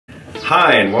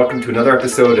Hi, and welcome to another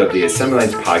episode of the Assembly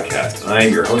Lines Podcast.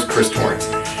 I'm your host, Chris Torrance,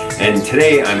 and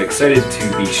today I'm excited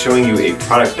to be showing you a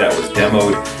product that was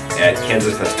demoed at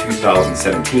Kansas Fest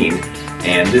 2017,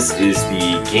 and this is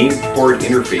the Game Port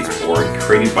Interface Board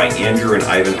created by Andrew and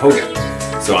Ivan Hogan.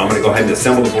 So I'm going to go ahead and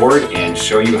assemble the board and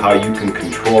show you how you can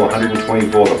control 120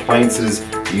 volt appliances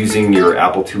using your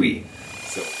Apple IIe.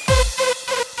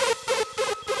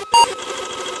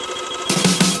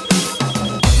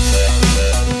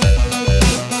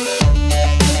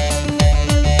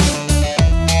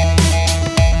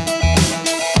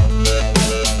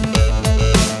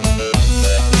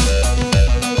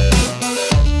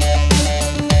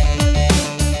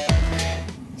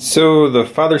 So the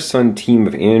father-son team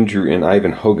of Andrew and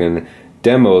Ivan Hogan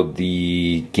demoed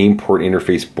the Game Port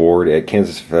Interface Board at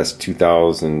Kansas Fest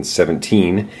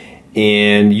 2017,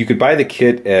 and you could buy the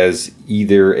kit as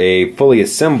either a fully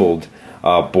assembled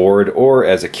board or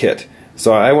as a kit.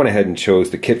 So I went ahead and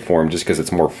chose the kit form just because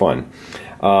it's more fun.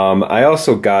 I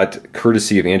also got,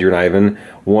 courtesy of Andrew and Ivan,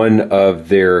 one of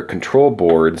their control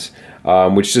boards,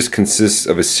 which just consists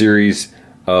of a series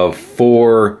of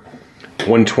 4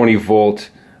 120 volt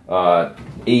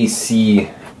AC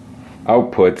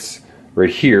outputs right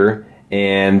here,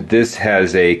 and this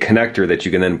has a connector that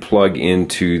you can then plug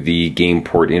into the Game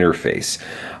Port interface.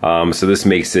 So this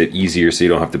makes it easier so you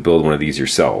don't have to build one of these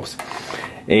yourselves.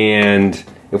 And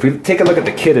if we take a look at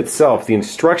the kit itself, the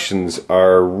instructions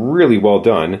are really well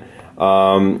done.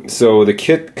 So the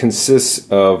kit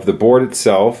consists of the board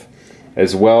itself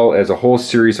as well as a whole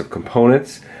series of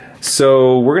components.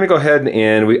 So we're going to go ahead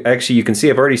and you can see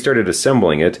I've already started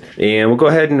assembling it, and we'll go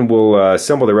ahead and we'll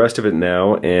assemble the rest of it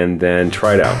now and then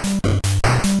try it out.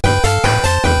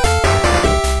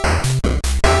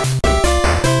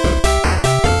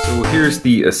 So here's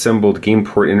the assembled Game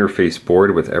Port interface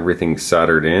board with everything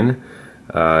soldered in.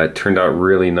 It turned out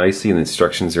really nicely and the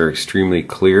instructions are extremely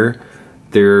clear.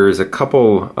 There's a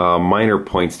couple minor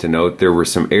points to note. There were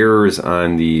some errors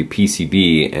on the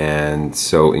PCB, and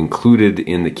so included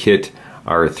in the kit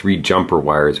are 3 jumper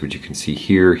wires, which you can see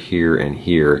here, here, and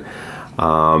here.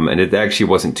 And it actually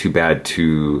wasn't too bad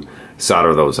to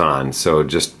solder those on, so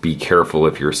just be careful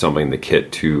if you're assembling the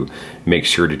kit to make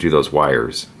sure to do those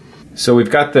wires. So we've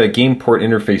got the Game Port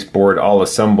interface board all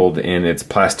assembled in its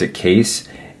plastic case,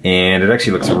 and it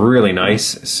actually looks really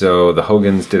nice. So the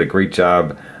Hogans did a great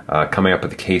job coming up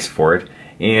with the case for it.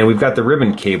 And we've got the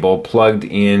ribbon cable plugged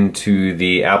into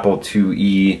the Apple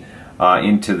IIe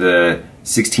into the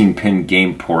 16-pin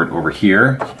game port over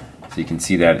here. So you can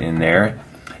see that in there.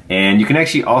 And you can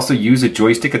actually also use a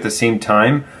joystick at the same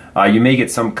time. You may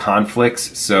get some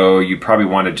conflicts, so you probably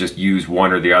want to just use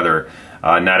one or the other,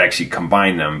 not actually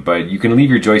combine them. But you can leave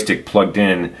your joystick plugged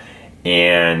in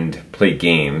and play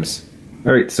games.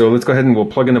 Alright, so let's go ahead and we'll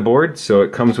plug in the board. So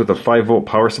it comes with a 5 volt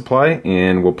power supply,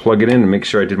 and we'll plug it in and make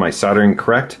sure I did my soldering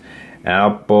correct.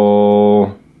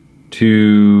 Apple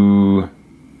II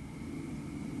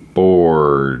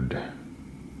board.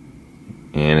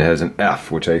 And it has an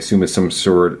F, which I assume is some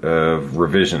sort of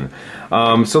revision.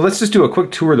 So let's just do a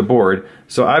quick tour of the board.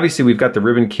 So obviously we've got the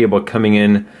ribbon cable coming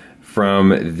in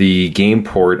from the game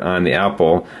port on the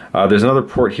Apple. There's another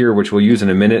port here which we'll use in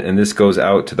a minute, and this goes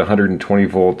out to the 120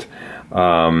 volt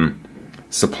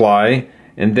supply.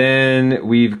 And then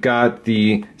we've got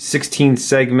the 16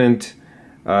 segment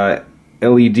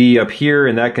LED up here,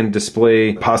 and that can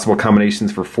display possible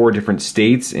combinations for 4 different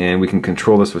states, and we can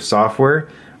control this with software.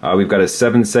 We've got a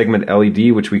 7 segment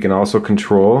LED which we can also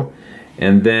control,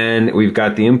 and then we've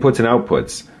got the inputs and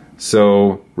outputs.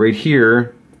 So right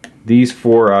here, these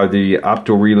 4 are the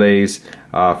opto relays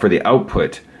for the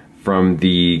output from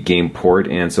the game port,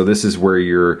 and so this is where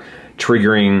you're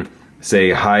triggering,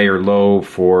 say, high or low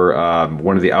for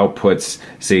one of the outputs,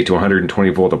 say to 120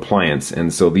 volt appliance,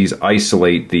 and so these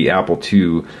isolate the Apple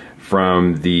II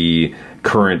from the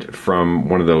current from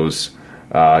one of those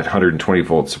 120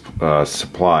 volt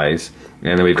supplies.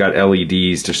 And then we've got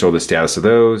LEDs to show the status of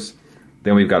those.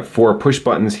 Then we've got 4 push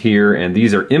buttons here, and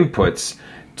these are inputs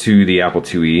to the Apple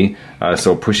IIe.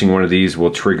 So pushing one of these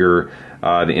will trigger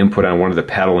the input on one of the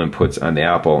paddle inputs on the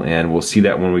Apple, and we'll see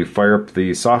that when we fire up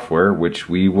the software, which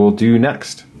we will do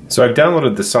next. So I've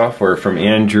downloaded the software from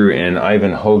Andrew and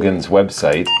Ivan Hogan's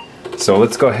website. So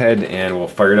let's go ahead and we'll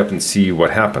fire it up and see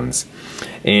what happens.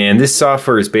 And this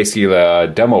software is basically a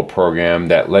demo program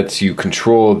that lets you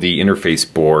control the interface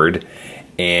board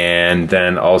and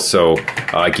then also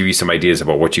give you some ideas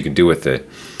about what you can do with it.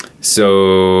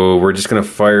 So we're just going to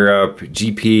fire up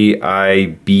GPIB1,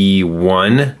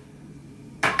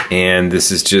 and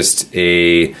this is just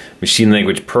a machine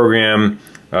language program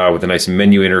with a nice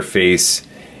menu interface.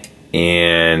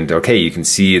 And okay, you can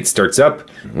see it starts up.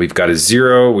 We've got a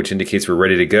 0, which indicates we're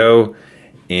ready to go.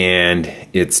 And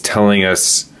it's telling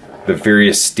us the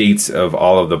various states of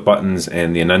all of the buttons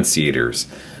and the enunciators.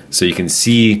 So you can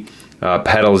see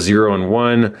pedal 0 and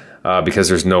 1, because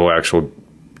there's no actual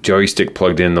joystick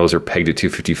plugged in, those are pegged at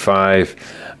 255.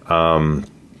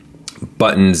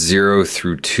 Buttons 0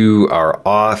 through 2 are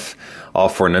off. All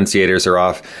 4 enunciators are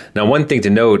off. Now, one thing to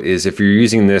note is if you're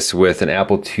using this with an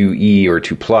Apple IIe or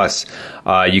 2 Plus,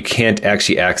 you can't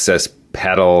actually access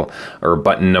pedal or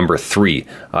button number 3.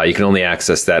 You can only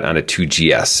access that on a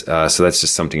 2GS. So that's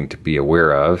just something to be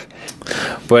aware of.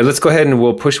 But let's go ahead and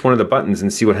we'll push one of the buttons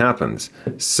and see what happens.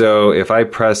 So if I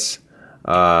press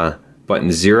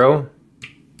button 0,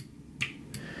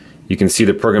 you can see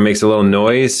the program makes a little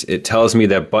noise. It tells me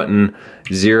that button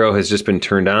 0 has just been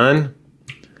turned on.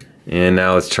 And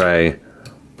now let's try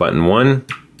button 1.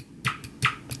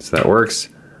 So that works.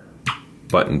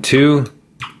 Button 2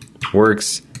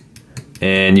 works.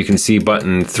 And you can see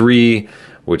button 3,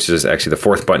 which is actually the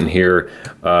 4th button here.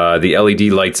 The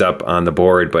LED lights up on the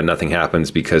board, but nothing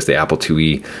happens because the Apple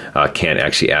IIe can't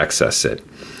actually access it.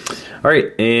 All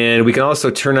right, and we can also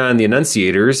turn on the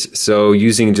enunciators, so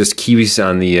using just keys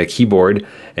on the keyboard.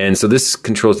 And so this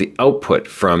controls the output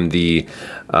from the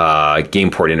game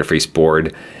port interface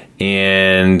board.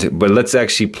 But let's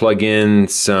actually plug in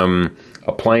some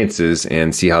appliances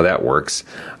and see how that works.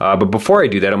 But before I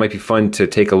do that, it might be fun to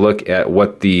take a look at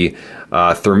what the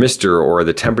thermistor or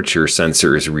the temperature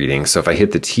sensor is reading. So if I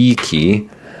hit the T key,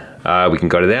 we can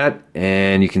go to that,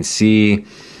 and you can see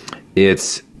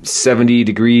it's 70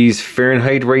 degrees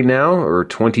Fahrenheit right now, or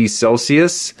 20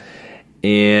 Celsius.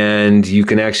 And you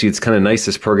can actually, it's kind of nice,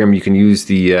 this program, you can use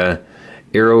the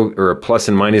arrow or plus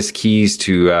and minus keys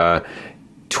to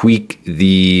tweak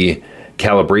the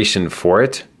calibration for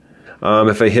it.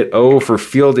 If I hit O for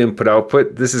field input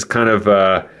output, this is kind of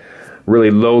a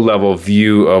really low level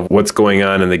view of what's going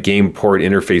on in the game port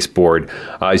interface board.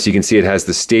 As you can see, it has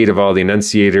the state of all the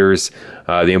enunciators,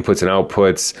 the inputs and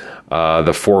outputs,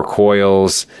 the 4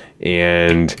 coils,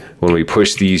 and when we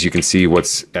push these, you can see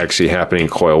what's actually happening.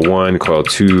 Coil 1, coil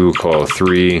 2, coil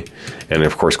 3, and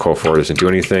of course coil 4 doesn't do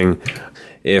anything.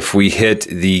 If we hit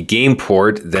the game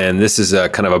port, then this is a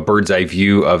kind of a bird's eye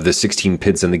view of the 16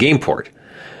 pins in the game port.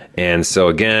 And so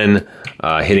again,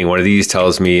 hitting one of these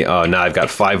tells me now I've got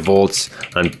 5 volts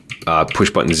on push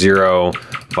button 0,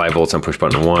 5 volts on push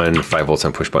button 1, 5 volts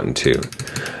on push button 2.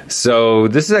 So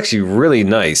this is actually really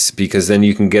nice, because then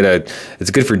you can get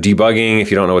it's good for debugging if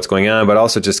you don't know what's going on, but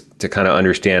also just to kind of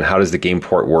understand how does the game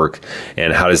port work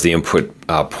and how does the input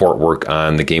port work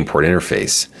on the game port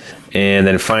interface. And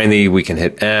then finally we can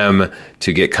hit M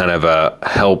to get kind of a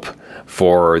help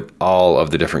for all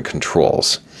of the different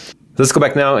controls. Let's go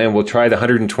back now and we'll try the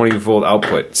 120 volt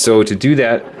output. So to do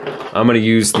that, I'm going to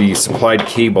use the supplied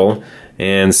cable.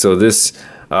 And so this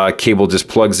cable just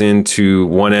plugs into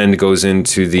one end, goes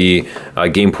into the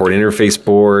game port interface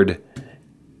board.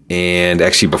 And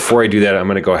actually, before I do that, I'm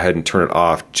going to go ahead and turn it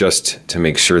off just to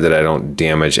make sure that I don't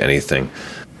damage anything.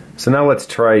 So now let's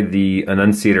try the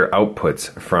enunciator outputs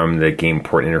from the game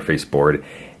port interface board.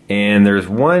 And there's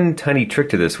one tiny trick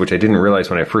to this, which I didn't realize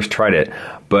when I first tried it.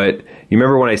 But you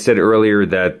remember when I said earlier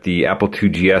that the Apple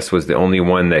IIGS was the only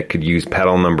one that could use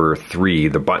pedal number 3,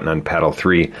 the button on pedal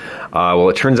 3? Well,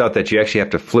 it turns out that you actually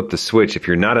have to flip the switch. If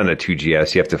you're not on a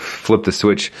 2GS, you have to flip the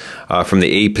switch from the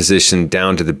A position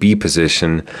down to the B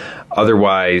position.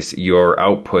 Otherwise, your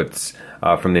outputs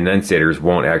from the enunciators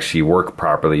won't actually work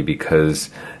properly,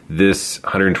 because this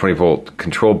 120 volt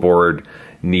control board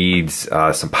needs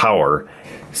some power.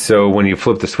 So when you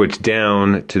flip the switch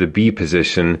down to the B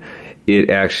position, it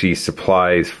actually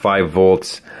supplies 5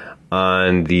 volts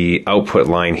on the output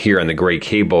line here on the gray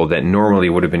cable that normally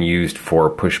would have been used for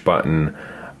push button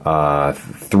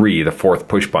 3, the 4th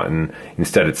push button.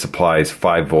 Instead, it supplies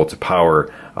 5 volts of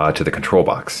power to the control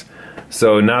box.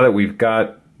 So now that we've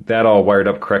got that all wired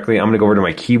up correctly, I'm going to go over to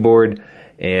my keyboard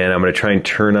and I'm going to try and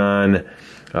turn on,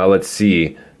 let's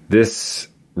see, this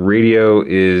radio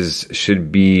should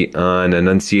be on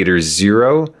enunciator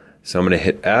 0, so I'm going to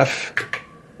hit F,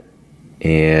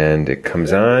 and it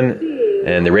comes on,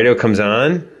 and the radio comes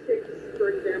on.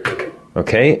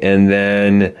 Okay, and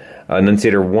then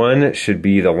enunciator 1 should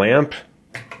be the lamp,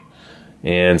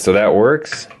 and so that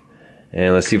works.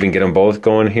 And let's see if we can get them both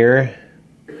going here.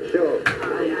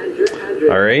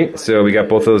 All right, so we got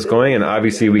both of those going, and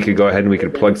obviously we could go ahead and we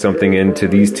could plug something into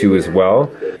these two as well.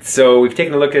 So we've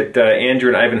taken a look at Andrew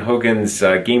and Ivan Hogan's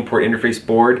game port interface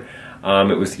board.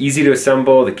 It was easy to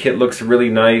assemble, the kit looks really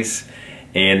nice,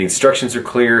 and the instructions are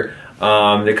clear.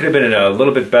 There could have been a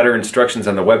little bit better instructions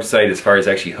on the website as far as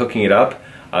actually hooking it up.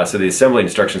 So the assembly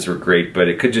instructions were great, but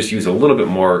it could just use a little bit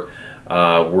more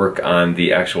work on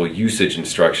the actual usage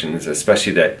instructions,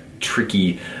 especially that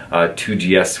tricky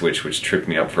 2GS switch, which tripped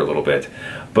me up for a little bit.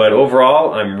 But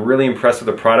overall, I'm really impressed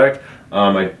with the product.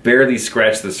 I barely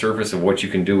scratched the surface of what you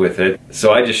can do with it.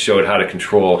 So I just showed how to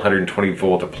control 120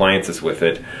 volt appliances with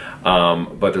it.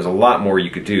 But there's a lot more you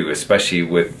could do, especially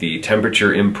with the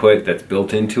temperature input that's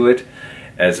built into it.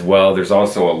 As well, there's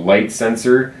also a light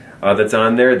sensor that's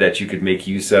on there that you could make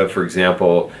use of. For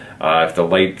example, if the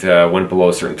light went below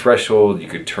a certain threshold, you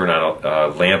could turn on a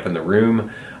lamp in the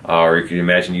room, or you could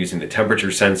imagine using the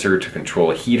temperature sensor to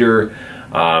control a heater.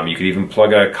 You could even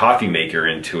plug a coffee maker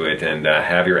into it and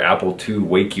have your Apple II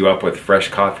wake you up with fresh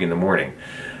coffee in the morning.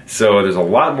 So there's a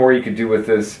lot more you could do with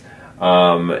this.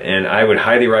 And I would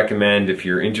highly recommend, if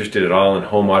you're interested at all in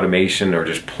home automation or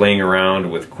just playing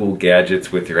around with cool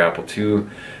gadgets with your Apple II,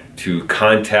 to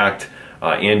contact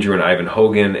Andrew and Ivan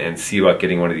Hogan and see about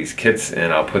getting one of these kits,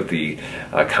 and I'll put the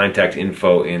contact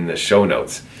info in the show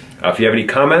notes. If you have any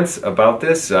comments about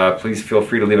this, please feel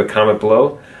free to leave a comment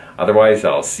below. Otherwise,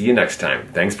 I'll see you next time.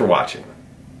 Thanks for watching.